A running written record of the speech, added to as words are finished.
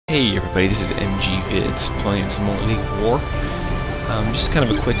Hey everybody, this is MG Vids playing some more League of War. Just kind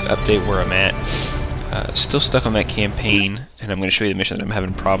of a quick update where I'm at. Still stuck on that campaign, and I'm going to show you the mission that I'm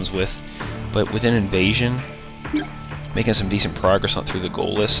having problems with. But within Invasion, making some decent progress on through the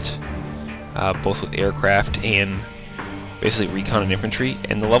goal list, both with aircraft and basically recon and infantry.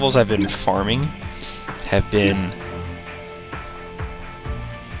 And the levels I've been farming have been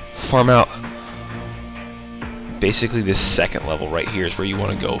farm out. Basically, this second level right here is where you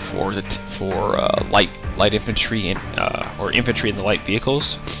want to go for light infantry and or infantry in the light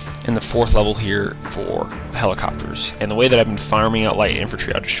vehicles, and the fourth level here for helicopters. And the way that I've been farming out light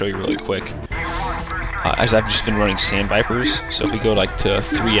infantry, I'll just show you really quick. As I've just been running Sand Vipers, so if we go like to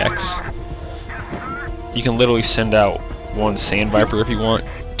 3x, you can literally send out one Sand Viper if you want.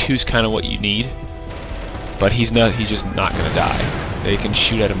 2's kind of what you need, but he's just not going to die. They can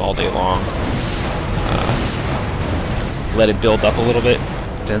shoot at him all day long. Let it build up a little bit,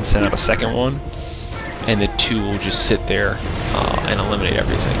 then send out a second one, and the 2 will just sit there and eliminate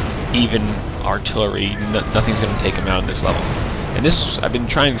everything. Even artillery, nothing's going to take him out in this level. And this, I've been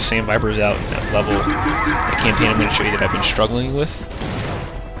trying the Sand Vipers out in that level, the campaign I'm going to show you that I've been struggling with.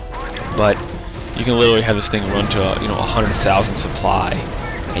 But you can literally have this thing run to 100,000 supply,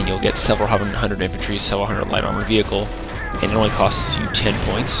 and you'll get several hundred infantry, several hundred light armor vehicle, and it only costs you 10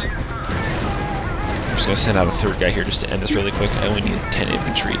 points. I'm just going to send out a third guy here just to end this really quick. I only need 10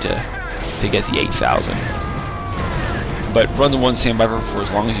 infantry to get the 8,000. But run the one Sand Viper for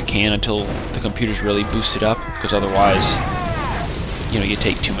as long as you can until the computer's really boosted up, because otherwise, you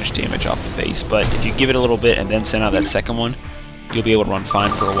take too much damage off the base. But if you give it a little bit and then send out that second one, you'll be able to run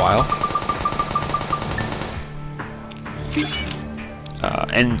fine for a while.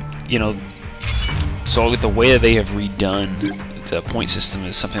 So the way that they have redone the point system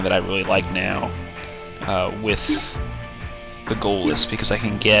is something that I really like now. With the goal list, because I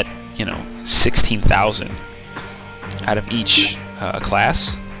can get 16,000 out of each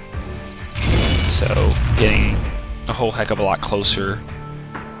class, so getting a whole heck of a lot closer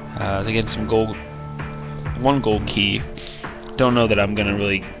to getting some gold, one gold key. Don't know that I'm gonna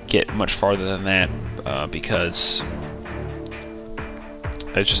really get much farther than that because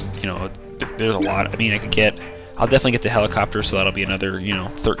it's just there's a lot. I mean, I'll definitely get the helicopter, so that'll be another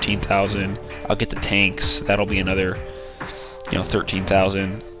 13,000. I'll get the tanks, that'll be another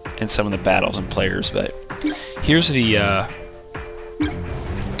 13,000, and some of the battles and players. But here's the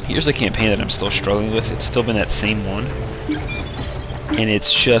campaign that I'm still struggling with. It's still been that same one, and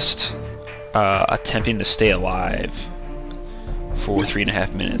it's just attempting to stay alive for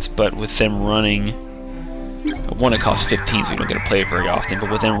 3.5 minutes. But with them running, one, it costs 15, so you don't get to play it very often.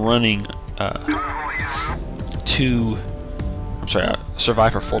 But with them running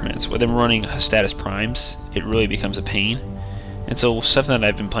survive for 4 minutes. With them running status primes, it really becomes a pain. And so something that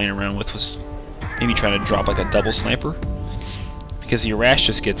I've been playing around with was maybe trying to drop like a double sniper, because the Arash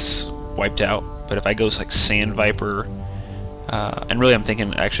just gets wiped out. But if I go like Sand Viper, and really I'm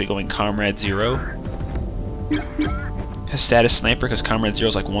thinking actually going Comrade 0, a status sniper, because Comrade 0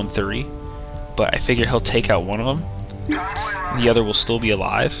 is like 130, but I figure he'll take out one of them, the other will still be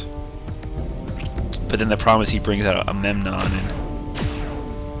alive. But then the problem is he brings out a Memnon,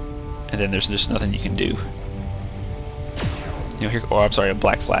 and then there's just nothing you can do. A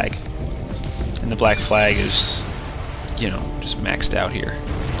Black Flag. And the Black Flag is, just maxed out here.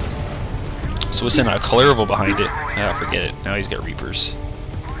 So we'll send out a Colerival behind it. Forget it. Now he's got Reapers.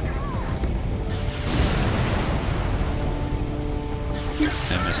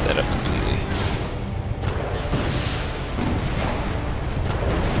 I messed that up completely.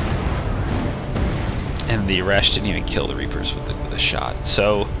 And the Arash didn't even kill the Reapers with a shot.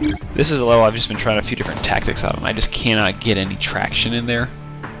 So this is a level I've just been trying a few different tactics out on. I just cannot get any traction in there,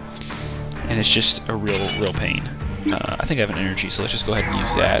 and it's just a real pain. I think I have an energy, so let's just go ahead and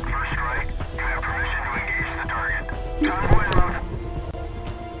use that.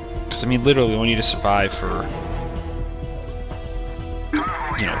 Because I mean, literally, we want you to survive for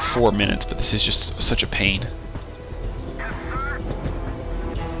 4 minutes, but this is just such a pain.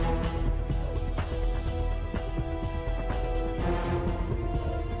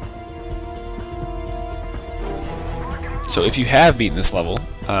 So if you have beaten this level,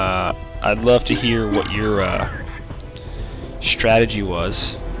 I'd love to hear what your strategy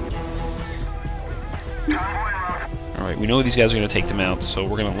was. Alright, we know these guys are going to take them out, so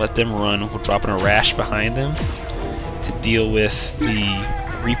we're going to let them run. We'll drop an Arash behind them to deal with the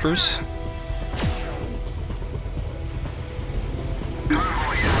Reapers.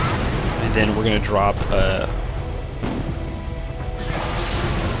 And then we're going to drop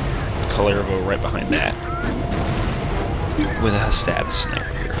Colerivo right behind that with a status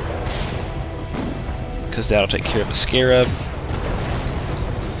sniper here. because that'll take care of the scarab.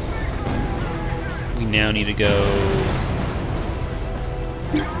 We now need to go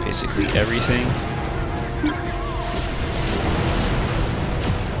basically everything.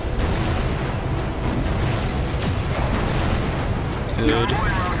 Good.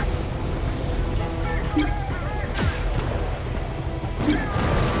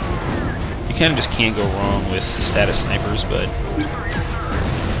 You kind of just can't go wrong with status snipers, but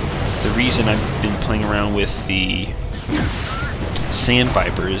the reason I've been playing around with the Sand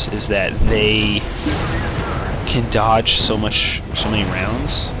Vipers is that they can dodge so many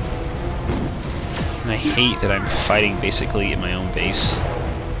rounds, and I hate that I'm fighting basically in my own base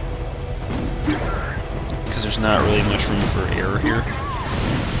because there's not really much room for error here.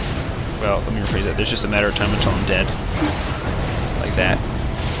 Well, let me rephrase that. There's just a matter of time until I'm dead, like that.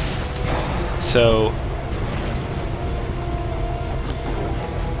 So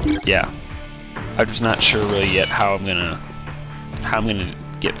yeah, I'm just not sure really yet how I'm gonna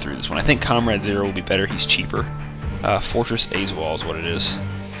get through this one. I think Comrade Zero will be better. He's cheaper. Fortress Azwal is what it is,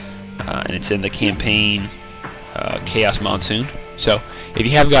 and it's in the campaign Chaos Monsoon. So if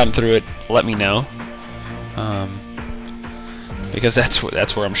you haven't gotten through it, let me know, because that's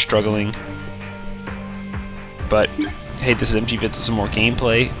where I'm struggling. But hey, this is MGVids with some more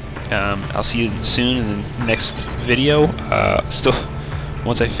gameplay. I'll see you soon in the next video. Still,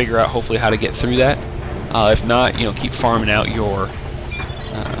 once I figure out hopefully how to get through that. If not, you know, keep farming out your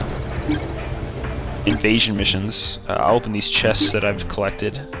invasion missions. I'll open these chests that I've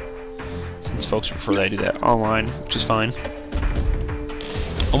collected, since folks prefer that I do that online, which is fine.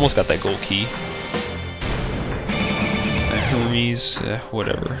 Almost got that gold key. Hermes,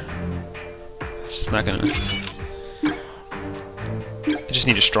 whatever. It's just not gonna. I just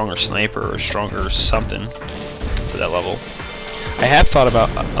need a stronger sniper or a stronger something for that level. I have thought about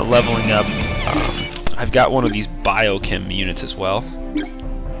leveling up. I've got one of these biochem units as well,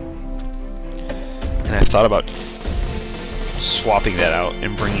 and I've thought about swapping that out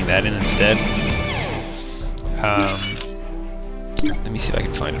and bringing that in instead. Let me see if I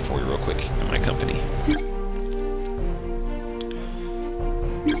can find it for you real quick in my company.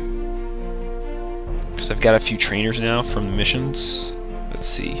 Because I've got a few trainers now from the missions. Let's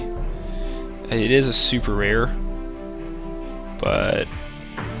see. It is a super rare, but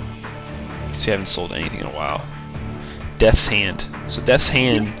you can see I haven't sold anything in a while. Death's Hand. So Death's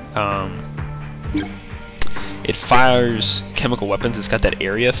Hand, it fires chemical weapons. It's got that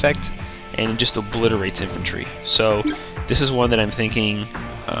area effect, and it just obliterates infantry. So this is one that I'm thinking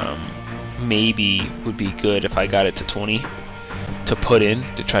maybe would be good if I got it to 20 to put in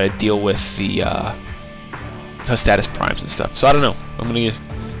to try to deal with the status primes and stuff. So I don't know. I'm gonna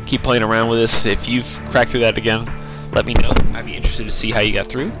keep playing around with this. If you've cracked through that again, let me know. I'd be interested to see how you got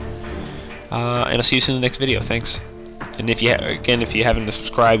through. And I'll see you soon in the next video. Thanks. And if you if you haven't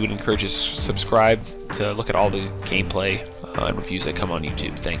subscribed, we'd encourage you to subscribe to look at all the gameplay and reviews that come on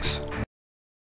YouTube. Thanks.